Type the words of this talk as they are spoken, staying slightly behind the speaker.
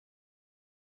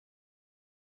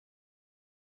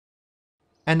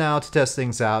And now to test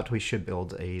things out, we should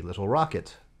build a little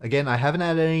rocket. Again, I haven't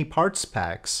added any parts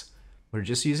packs. We're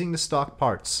just using the stock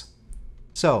parts.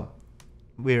 So,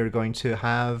 we're going to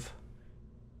have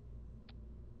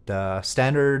the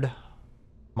standard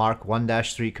Mark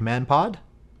 1-3 command pod.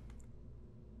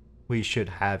 We should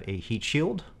have a heat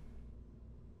shield,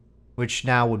 which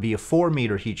now would be a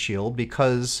 4-meter heat shield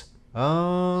because,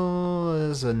 oh,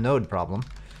 there's a node problem.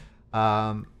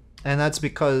 And that's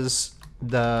because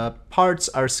the parts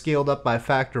are scaled up by a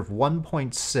factor of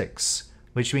 1.6,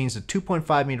 which means the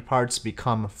 2.5 meter parts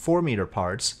become 4 meter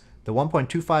parts. The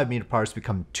 1.25 meter parts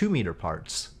become 2 meter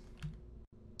parts.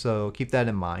 So keep that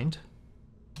in mind.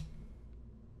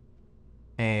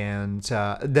 And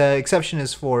the exception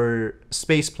is for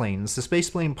space planes. The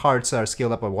space plane parts are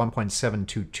scaled up by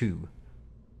 1.722.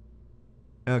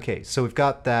 Okay, so we've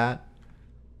got that.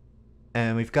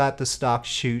 And we've got the stock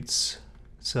chutes.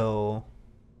 So,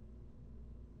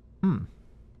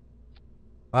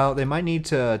 well, they might need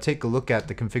to take a look at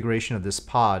the configuration of this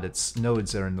pod. Its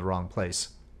nodes are in the wrong place.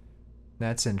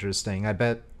 That's interesting. I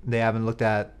bet they haven't looked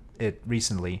at it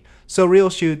recently. So real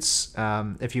chutes,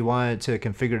 if you wanted to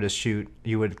configure this chute,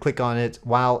 you would click on it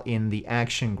while in the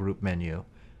action group menu.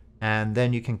 And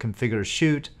then you can configure a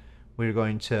chute. We're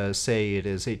going to say it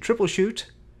is a triple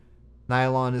chute.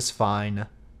 Nylon is fine.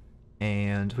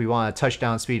 And we want a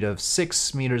touchdown speed of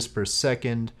 6 meters per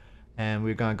second. And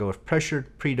we're going to go with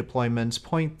pressured pre-deployment,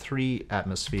 0.3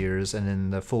 atmospheres. And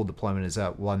then the full deployment is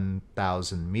at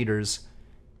 1,000 meters.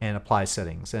 And apply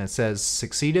settings. And it says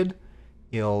succeeded.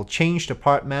 It'll change the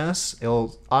part mass.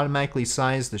 It'll automatically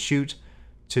size the chute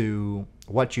to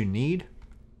what you need.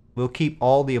 We'll keep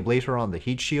all the ablator on the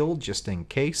heat shield just in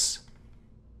case,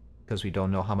 because we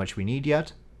don't know how much we need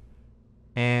yet.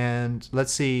 And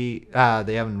let's see,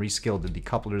 they haven't rescaled the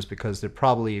decouplers because they're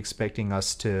probably expecting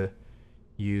us to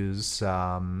use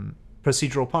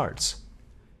procedural parts.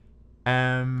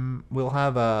 We'll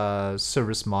have a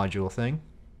service module thing.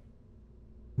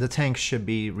 The tank should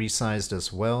be resized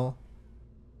as well.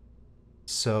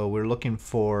 So we're looking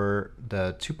for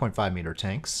the 2.5 meter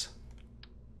tanks.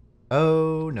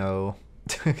 Oh no.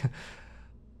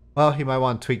 Well, you might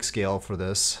want tweak scale for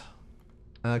this.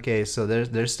 Okay, so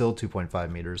there's still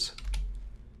 2.5 meters.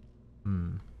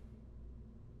 No,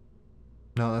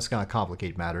 that's gonna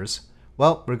complicate matters.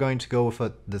 Well, we're going to go with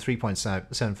the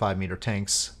 3.75 meter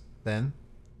tanks then.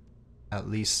 At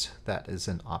least that is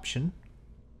an option.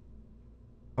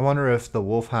 I wonder if the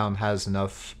Wolfhound has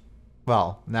enough.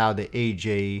 Well, now the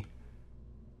AJ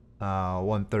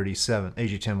 137,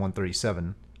 AJ-10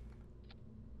 137,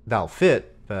 that'll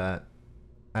fit, but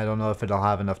I don't know if it'll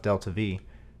have enough delta V.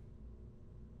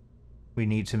 We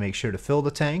need to make sure to fill the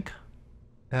tank.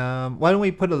 Why don't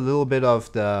we put a little bit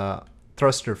of the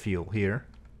thruster fuel here?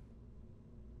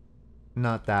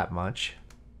 Not that much.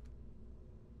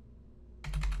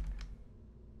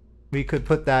 We could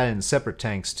put that in separate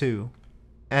tanks too.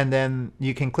 And then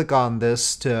you can click on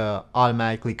this to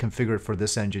automatically configure it for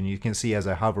this engine. You can see as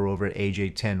I hover over it,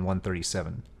 AJ-10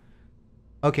 137.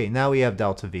 Okay, now we have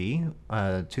delta V,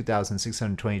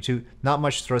 2,622. Not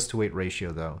much thrust to weight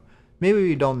ratio though. Maybe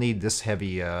we don't need this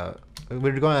heavy. We're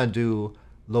going to do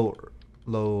low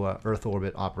Earth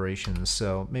orbit operations,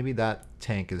 so maybe that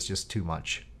tank is just too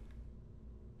much.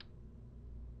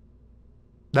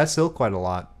 That's still quite a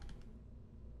lot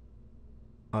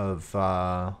of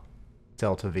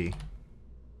delta V.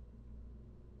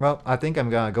 Well, I think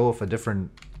I'm gonna go with a different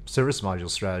service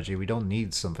module strategy. We don't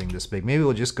need something this big. Maybe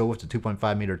we'll just go with the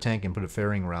 2.5 meter tank and put a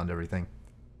fairing around everything.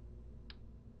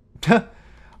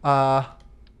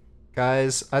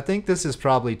 Guys, I think this is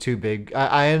probably too big.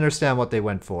 I understand what they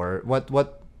went for.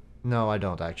 What? No, I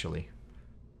don't actually.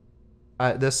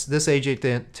 This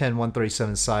AJ-10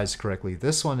 137 sized correctly.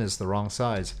 This one is the wrong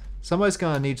size. Somebody's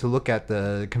gonna need to look at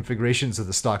the configurations of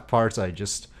the stock parts. I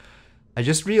just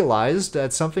realized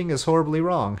that something is horribly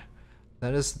wrong.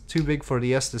 That is too big for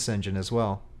the Estes engine as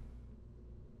well.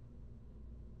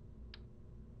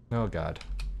 Oh god.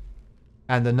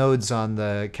 And the nodes on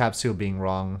the capsule being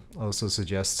wrong also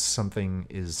suggests something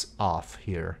is off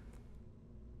here.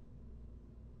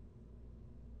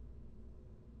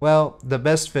 Well, the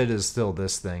best fit is still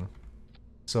this thing,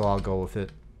 so I'll go with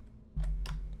it.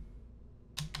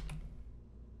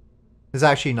 It's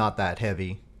actually not that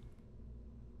heavy.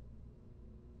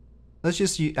 Let's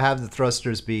just have the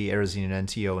thrusters be Aerosine and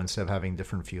NTO instead of having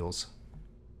different fuels.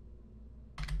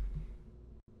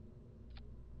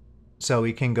 So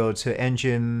we can go to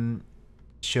engine,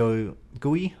 show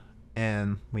GUI,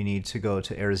 and we need to go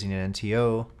to Aerosine and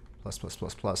NTO,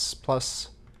 plus,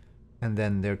 and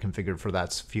then they're configured for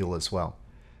that fuel as well.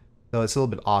 Though it's a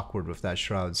little bit awkward with that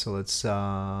shroud. So let's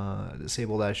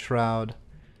disable that shroud.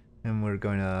 And we're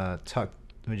going to tuck.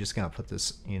 We're just going to put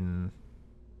this in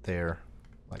there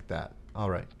like that. All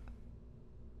right.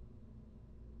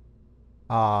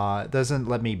 It doesn't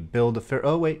let me build a fair.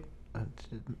 Oh, wait.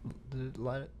 Did it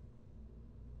let it?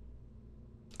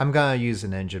 I'm going to use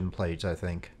an engine plate, I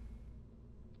think.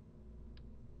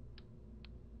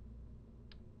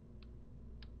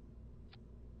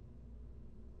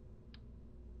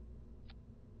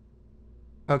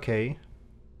 Okay.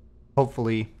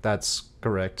 Hopefully that's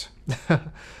correct.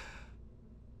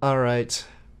 Alright.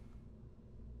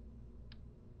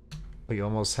 We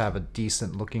almost have a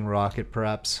decent looking rocket,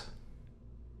 perhaps.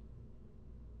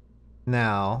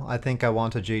 Now, I think I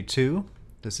want a J2.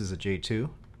 This is a J2.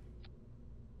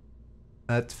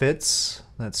 That fits.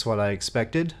 That's what I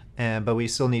expected. But we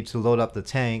still need to load up the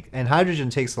tank. And hydrogen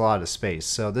takes a lot of space,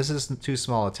 so this is too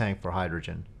small a tank for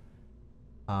hydrogen.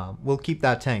 We'll keep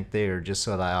that tank there just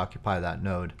so that I occupy that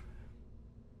node.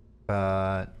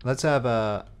 But let's have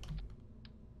a...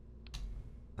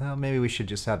 Well, maybe we should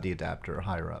just have the adapter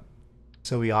higher up.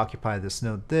 So we occupy this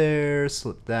node there,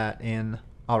 slip that in.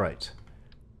 Alright.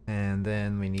 And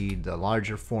then we need the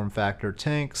larger form factor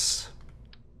tanks.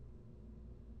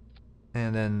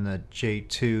 And then the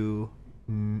J2...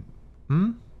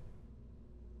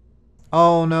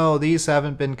 Oh no, these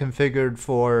haven't been configured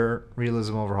for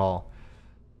Realism Overhaul.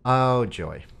 Oh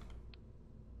joy.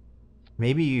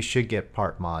 Maybe you should get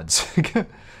part mods.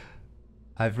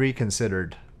 I've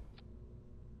reconsidered.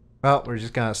 Well, we're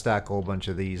just gonna stack a whole bunch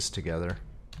of these together.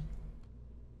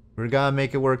 We're gonna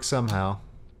make it work somehow.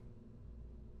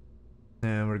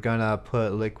 And we're gonna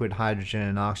put liquid hydrogen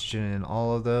and oxygen in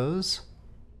all of those.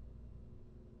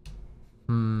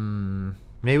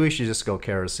 Maybe we should just go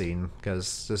kerosene,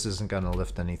 because this isn't gonna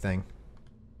lift anything.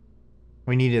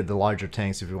 We needed the larger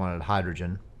tanks if we wanted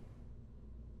hydrogen.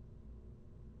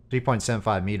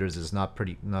 3.75 meters is not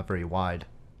very wide.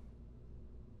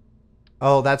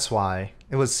 Oh, that's why.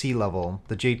 It was sea level.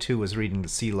 The J2 was reading the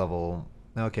sea level.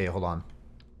 Okay, hold on.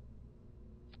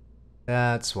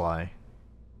 That's why.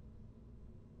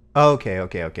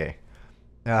 Okay.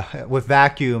 With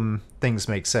vacuum, things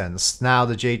make sense. Now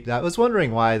the J... I was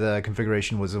wondering why the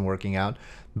configuration wasn't working out.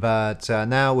 But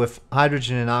now with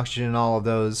hydrogen and oxygen and all of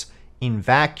those, in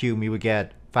vacuum, you would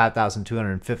get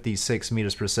 5,256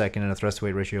 meters per second and a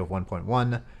thrust-to-weight ratio of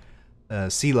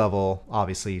 1.1. Sea level,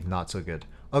 obviously not so good.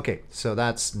 Okay, so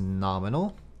that's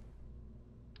nominal.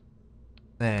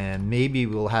 And maybe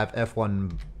we'll have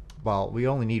F1... Well, we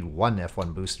only need one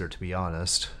F1 booster, to be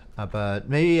honest. But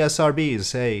maybe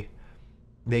SRBs, hey.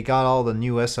 They got all the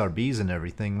new SRBs and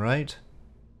everything, right?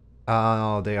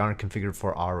 Oh, they aren't configured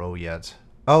for RO yet.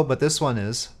 Oh, but this one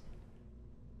is.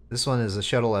 This one is a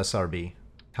shuttle SRB.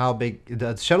 How big?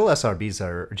 The shuttle SRBs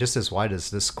are just as wide as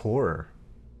this core.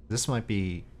 This might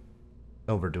be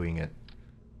overdoing it.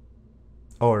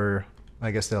 Or, I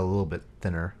guess they're a little bit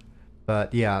thinner.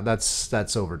 But yeah,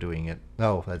 that's overdoing it.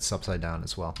 Oh, that's upside down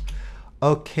as well.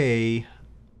 Okay.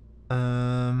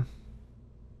 Minuteman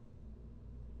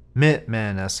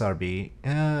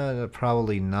SRB.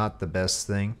 Probably not the best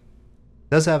thing.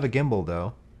 Does have a gimbal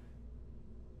though.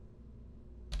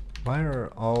 Why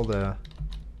are all the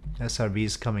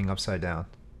SRBs coming upside down?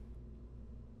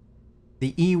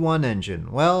 The E1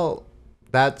 engine. Well,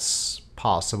 that's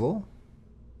possible.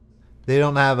 They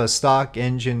don't have a stock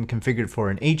engine configured for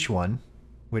an H1,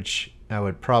 which I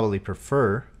would probably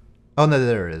prefer. Oh no,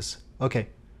 there it is. Okay.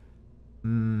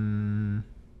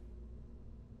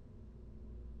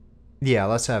 Yeah,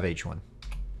 let's have H1.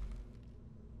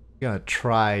 Gonna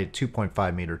try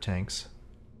 2.5 meter tanks.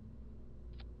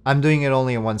 I'm doing it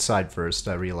only on one side first,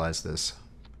 I realize this.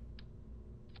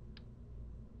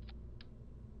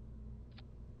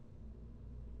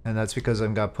 And that's because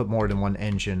I'm gonna put more than one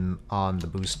engine on the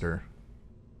booster.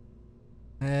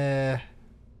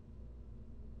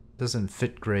 Doesn't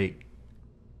fit great.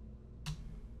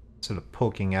 Sort of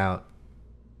poking out.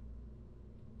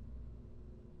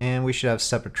 And we should have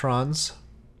separatrons.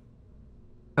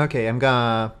 Okay, I'm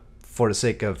gonna, for the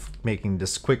sake of making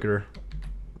this quicker,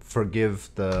 forgive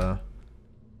the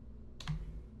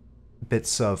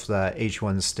bits of the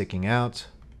H1 sticking out.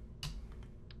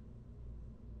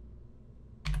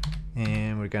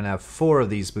 And we're gonna have 4 of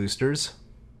these boosters.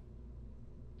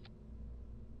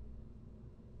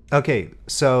 Okay,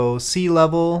 so sea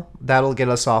level, that'll get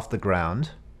us off the ground.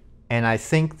 And I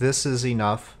think this is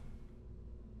enough.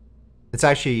 It's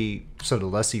actually sort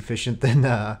of less efficient than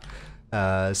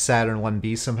Saturn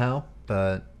 1B somehow,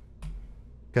 but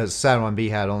because Saturn 1B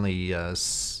had only, no,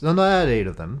 it had 8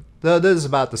 of them. This is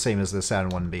about the same as the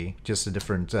Saturn 1B, just a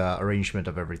different arrangement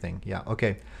of everything. Yeah,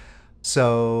 okay.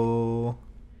 So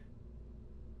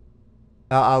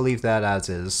I'll leave that as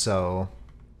is. So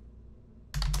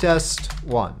test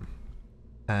 1.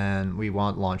 And we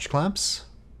want launch clamps.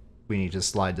 We need to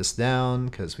slide this down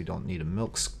because we don't need a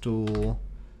milk stool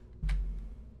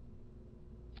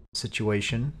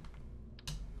situation.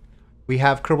 We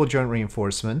have kerbal joint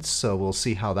reinforcements, so we'll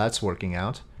see how that's working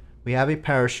out. We have a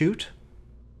parachute.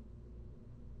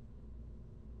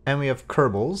 And we have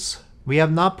kerbals. We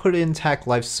have not put in TAC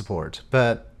life support,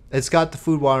 but it's got the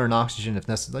food, water, and oxygen if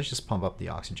necessary. Let's just pump up the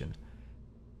oxygen.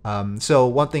 So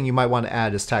one thing you might want to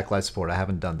add is TAC life support. I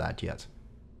haven't done that yet.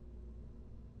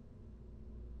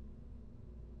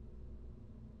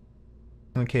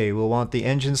 Okay, we'll want the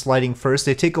engines lighting first.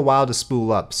 They take a while to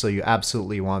spool up, so you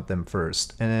absolutely want them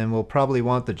first. And then we'll probably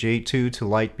want the J2 to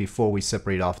light before we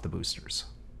separate off the boosters.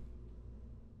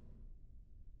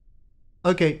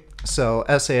 Okay, so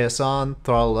SAS on,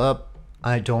 throttle up.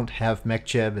 I don't have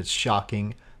MechJeb, it's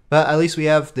shocking. But at least we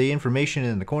have the information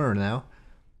in the corner now.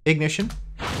 Ignition.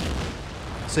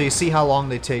 So you see how long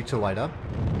they take to light up.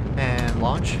 And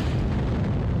launch.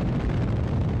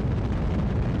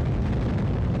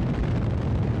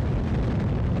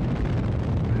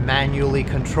 Manually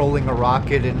controlling a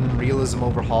rocket in Realism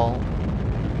Overhaul.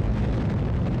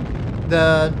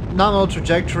 The nominal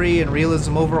trajectory in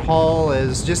Realism Overhaul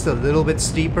is just a little bit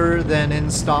steeper than in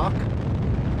stock.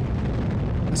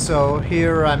 So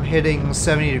here I'm hitting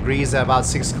 70 degrees at about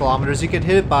 6 kilometers. You can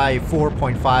hit it by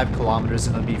 4.5 kilometers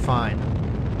and it'll be fine.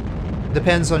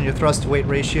 Depends on your thrust to weight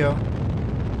ratio.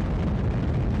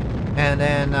 And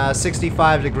then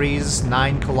 65 degrees,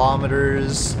 9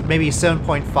 kilometers, maybe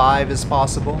 7.5 is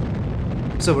possible.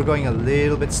 So we're going a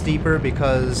little bit steeper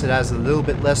because it has a little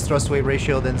bit less thrust weight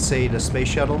ratio than, say, the space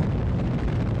shuttle.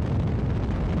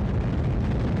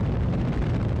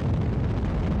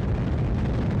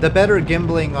 The better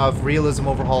gimbling of Realism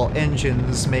Overhaul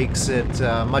engines makes it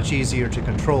much easier to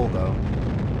control, though.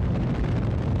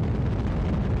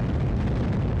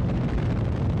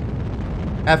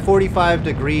 At 45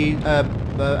 degrees,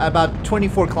 about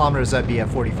 24 kilometers that'd be at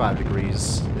 45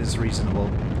 degrees is reasonable.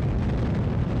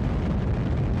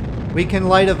 We can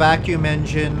light a vacuum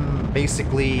engine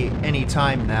basically any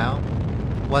time now.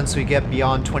 Once we get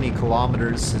beyond 20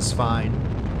 kilometers is fine.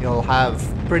 You'll have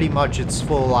pretty much its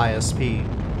full ISP.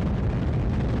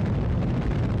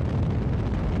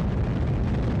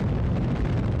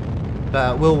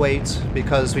 But we'll wait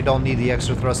because we don't need the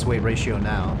extra thrust weight ratio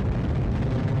now.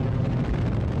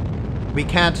 We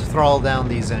can't throttle down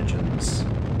these engines.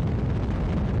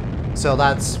 So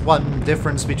that's one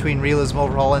difference between Realism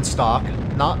Overhaul and stock.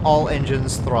 Not all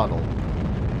engines throttle.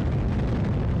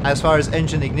 As far as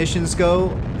engine ignitions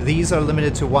go, these are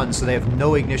limited to 1, so they have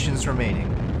no ignitions remaining.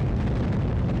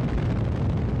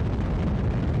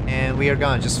 And we are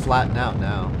gonna just flatten out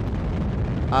now.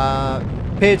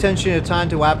 Pay attention to time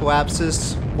to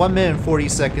apoapsis. 1 minute and 40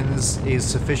 seconds is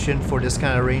sufficient for this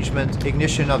kind of arrangement.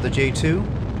 Ignition of the J2.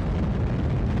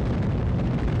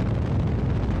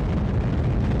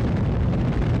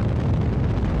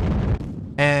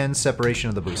 And separation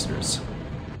of the boosters.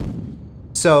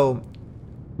 So,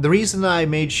 the reason I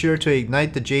made sure to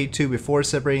ignite the J2 before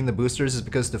separating the boosters is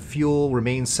because the fuel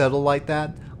remains settled like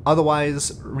that.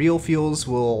 Otherwise, real fuels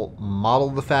will model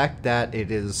the fact that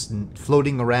it is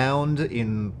floating around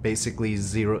in basically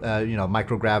zero,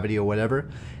 microgravity or whatever.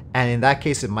 And in that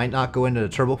case, it might not go into the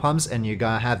turbo pumps and you're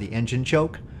gonna have the engine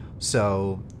choke.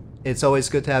 So, it's always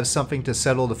good to have something to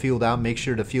settle the fuel down, make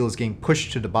sure the fuel is getting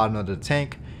pushed to the bottom of the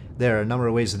tank. There are a number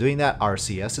of ways of doing that.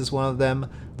 RCS is one of them.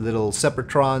 Little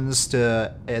separatrons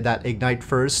that ignite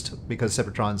first, because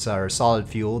separatrons are solid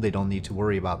fuel. They don't need to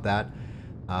worry about that.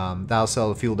 That'll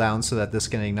settle the fuel down so that this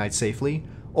can ignite safely.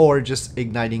 Or just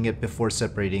igniting it before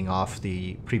separating off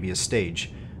the previous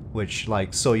stage, which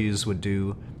like Soyuz would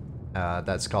do.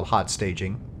 That's called hot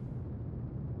staging.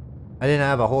 I didn't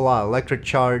have a whole lot of electric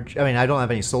charge. I mean, I don't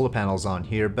have any solar panels on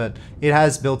here, but it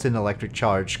has built-in electric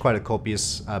charge, quite a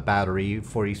copious battery,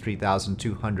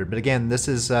 43,200. But again, this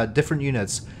is different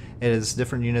units. It is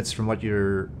different units from what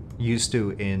you're used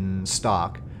to in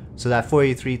stock. So that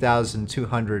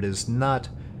 43,200 is not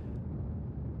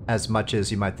as much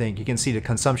as you might think. You can see the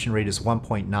consumption rate is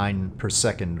 1.9 per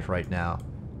second right now.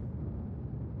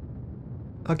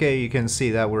 Okay, you can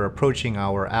see that we're approaching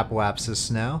our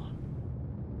apoapsis now.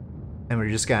 And we're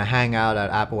just gonna hang out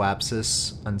at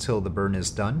apoapsis until the burn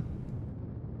is done.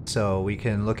 So we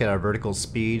can look at our vertical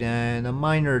speed, and a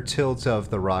minor tilt of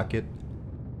the rocket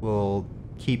will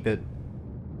keep it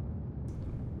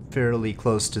fairly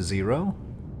close to 0.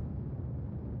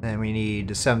 And we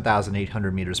need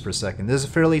 7,800 meters per second. This is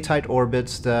a fairly tight orbit.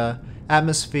 The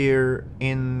atmosphere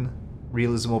in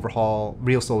Realism Overhaul,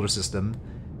 Real Solar System,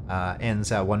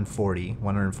 ends at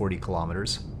 140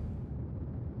 kilometers.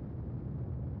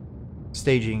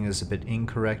 Staging is a bit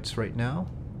incorrect right now.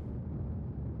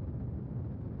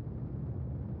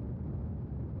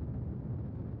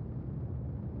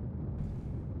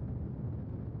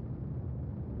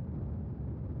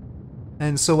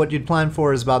 And so what you'd plan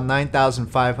for is about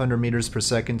 9,500 meters per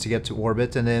second to get to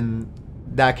orbit, and then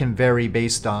that can vary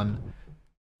based on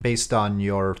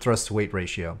your thrust to weight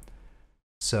ratio.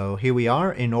 So here we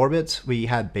are in orbit. We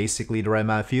had basically the right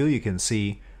amount of fuel. You can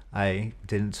see I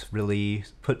didn't really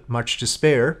put much to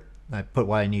spare. I put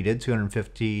what I needed,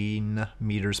 215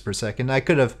 meters per second. I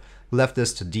could have left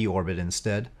this to deorbit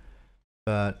instead.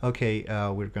 But okay,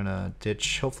 we're gonna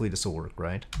ditch. Hopefully this will work,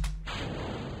 right?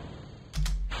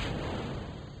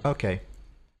 Okay.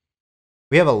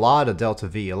 We have a lot of delta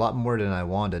V, a lot more than I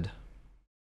wanted.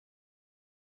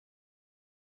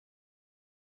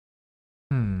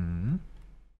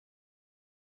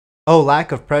 Oh,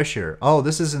 lack of pressure. Oh,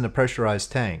 this isn't a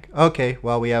pressurized tank. Okay,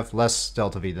 well we have less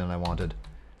delta V than I wanted.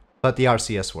 But the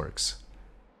RCS works,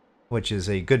 which is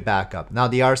a good backup. Now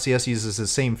the RCS uses the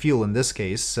same fuel in this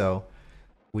case, so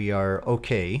we are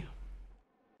okay.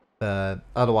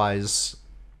 Otherwise,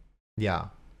 yeah.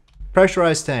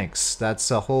 Pressurized tanks, that's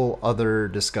a whole other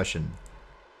discussion.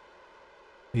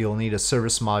 You'll need a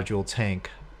service module tank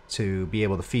to be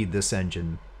able to feed this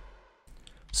engine.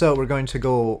 So we're going to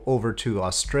go over to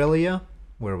Australia,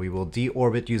 where we will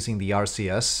deorbit using the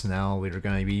RCS. Now we're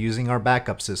going to be using our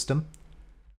backup system.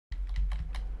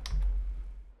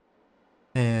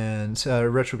 And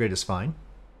retrograde is fine.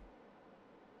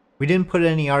 We didn't put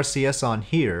any RCS on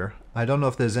here. I don't know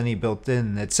if there's any built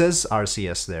in. It says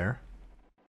RCS there.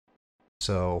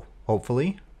 So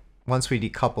hopefully, once we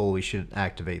decouple, we should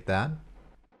activate that.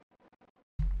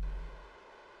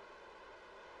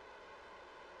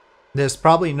 There's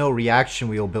probably no reaction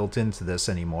wheel built into this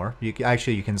anymore.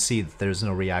 Actually, you can see that there's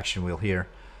no reaction wheel here.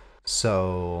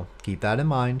 So keep that in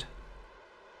mind.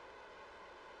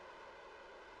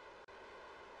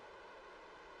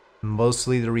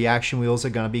 Mostly the reaction wheels are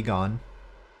going to be gone.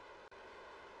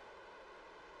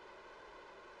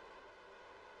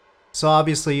 So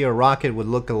obviously your rocket would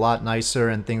look a lot nicer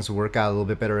and things would work out a little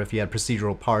bit better if you had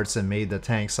procedural parts and made the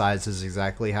tank sizes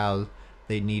exactly how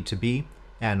they need to be.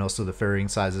 And also the fairing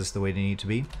sizes the way they need to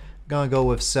be. Gonna go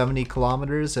with 70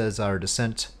 kilometers as our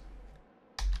descent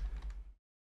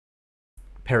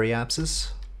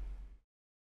periapsis.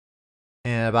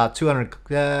 And about 200,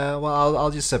 well I'll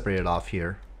just separate it off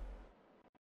here.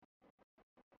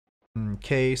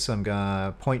 Okay, so I'm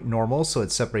gonna point normal so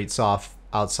it separates off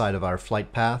outside of our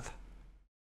flight path.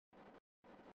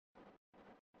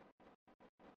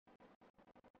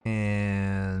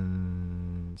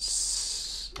 And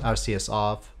RCS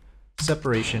off.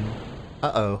 Separation.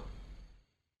 Uh-oh.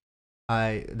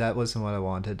 That wasn't what I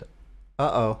wanted.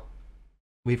 Uh-oh.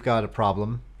 We've got a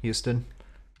problem, Houston.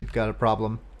 We've got a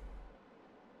problem.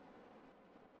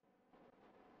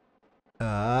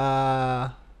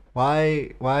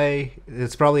 Why?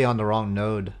 It's probably on the wrong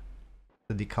node.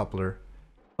 The decoupler.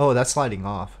 Oh, that's sliding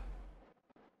off.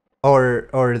 Or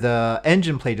the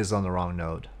engine plate is on the wrong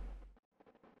node.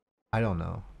 I don't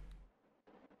know.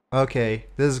 Okay,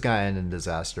 this is gonna end in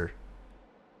disaster.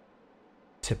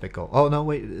 Typical. Oh no,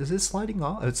 wait, is it sliding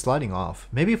off? It's sliding off.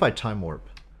 Maybe if I time warp.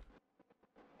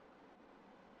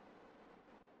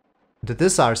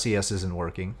 This RCS isn't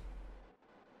working.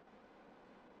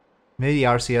 Maybe the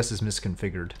RCS is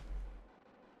misconfigured.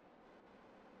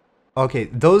 Okay,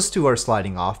 those two are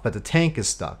sliding off, but the tank is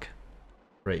stuck.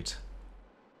 Great.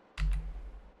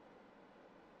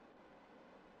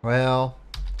 Well,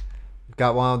 we've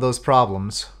got one of those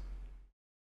problems.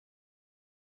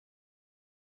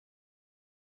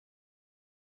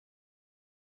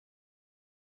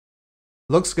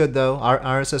 Looks good though. Our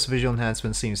RSS visual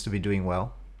enhancement seems to be doing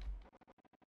well.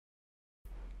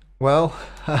 Well,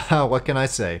 what can I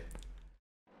say?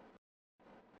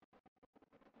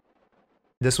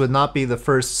 This would not be the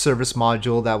first service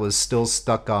module that was still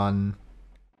stuck on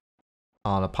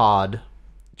a pod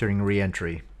during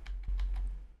re-entry.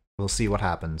 We'll see what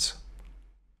happens.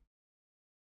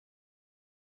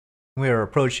 We are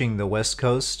approaching the west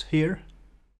coast here.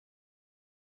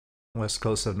 West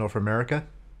coast of North America.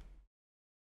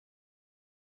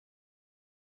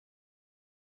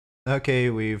 Okay,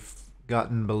 we've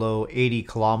gotten below 80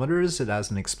 kilometers. It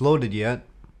hasn't exploded yet.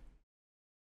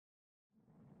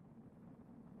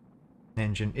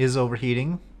 Engine is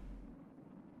overheating.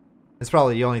 It's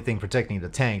probably the only thing protecting the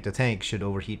tank. The tank should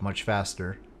overheat much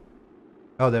faster.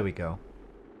 Oh, there we go.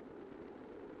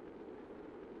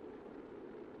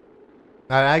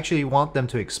 I actually want them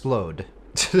to explode.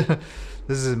 This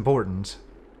is important.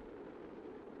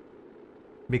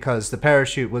 Because the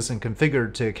parachute wasn't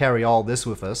configured to carry all this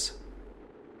with us.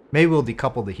 Maybe we'll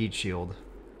decouple the heat shield.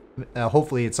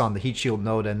 Hopefully it's on the heat shield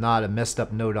node and not a messed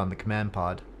up node on the command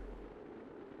pod.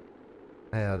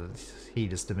 The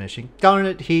heat is diminishing. Darn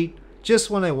it, heat. Just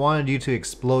when I wanted you to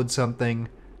explode something,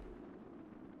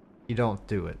 you don't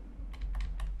do it.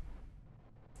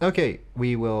 Okay,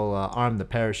 we will arm the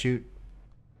parachute.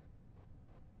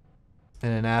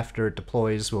 And then after it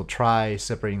deploys, we'll try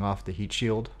separating off the heat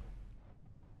shield.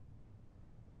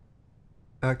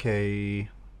 Okay,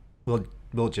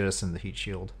 we'll jettison the heat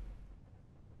shield.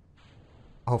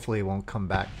 Hopefully it won't come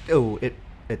back. Oh, it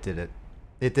did it.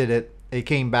 It did it. It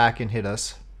came back and hit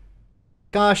us.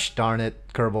 Gosh darn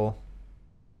it, Kerbal.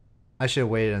 I should have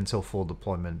waited until full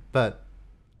deployment, but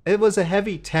it was a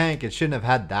heavy tank. It shouldn't have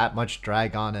had that much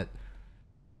drag on it.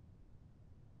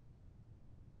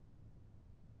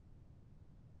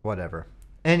 Whatever.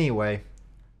 Anyway,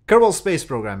 Kerbal Space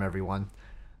Program, everyone.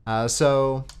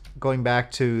 So, going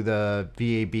back to the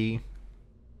VAB.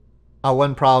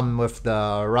 One problem with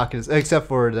the rocket is, except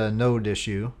for the node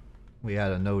issue. We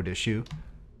had a node issue.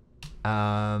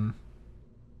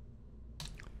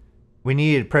 We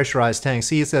needed pressurized tanks.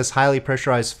 See, it says highly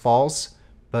pressurized false,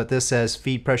 but this says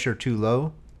feed pressure too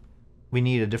low. We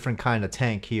need a different kind of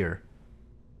tank here.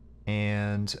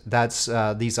 And that's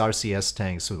these RCS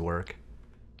tanks would work.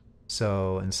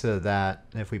 So instead of that,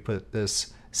 if we put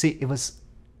this, see, it was,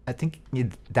 I think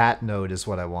that node is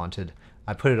what I wanted.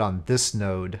 I put it on this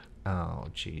node. Oh,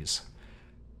 jeez.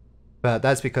 But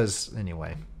that's because,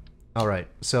 anyway. Alright,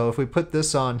 so if we put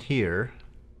this on here,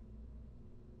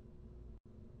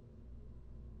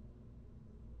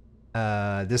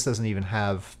 this doesn't even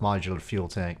have modular fuel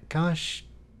tank. Gosh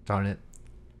darn it.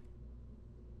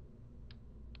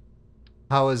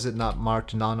 How is it not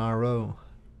marked non-RO?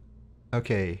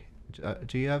 Okay,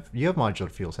 do you have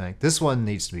modular fuel tank? This one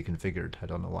needs to be configured. I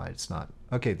don't know why it's not.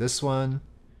 Okay, this one,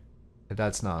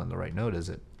 that's not on the right node, is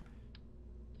it?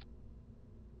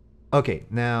 Okay,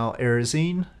 now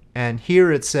Aerosine, and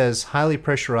here it says highly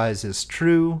pressurized is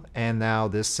true, and now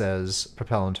this says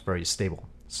propellant very stable.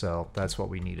 So that's what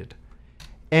we needed.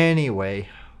 Anyway,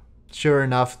 sure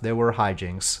enough, there were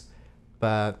hijinks,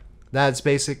 but that's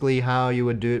basically how you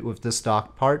would do it with the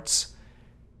stock parts.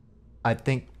 I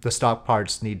think the stock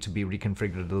parts need to be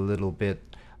reconfigured a little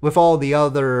bit. With all the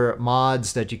other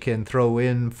mods that you can throw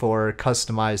in for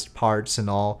customized parts and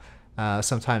all,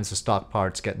 sometimes the stock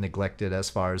parts get neglected as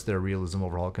far as their Realism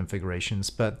Overhaul configurations.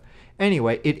 But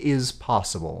anyway, it is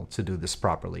possible to do this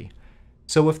properly.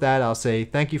 So with that, I'll say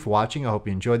thank you for watching. I hope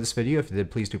you enjoyed this video. If you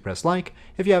did, please do press like.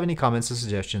 If you have any comments or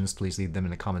suggestions, please leave them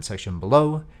in the comment section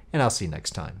below, and I'll see you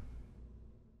next time.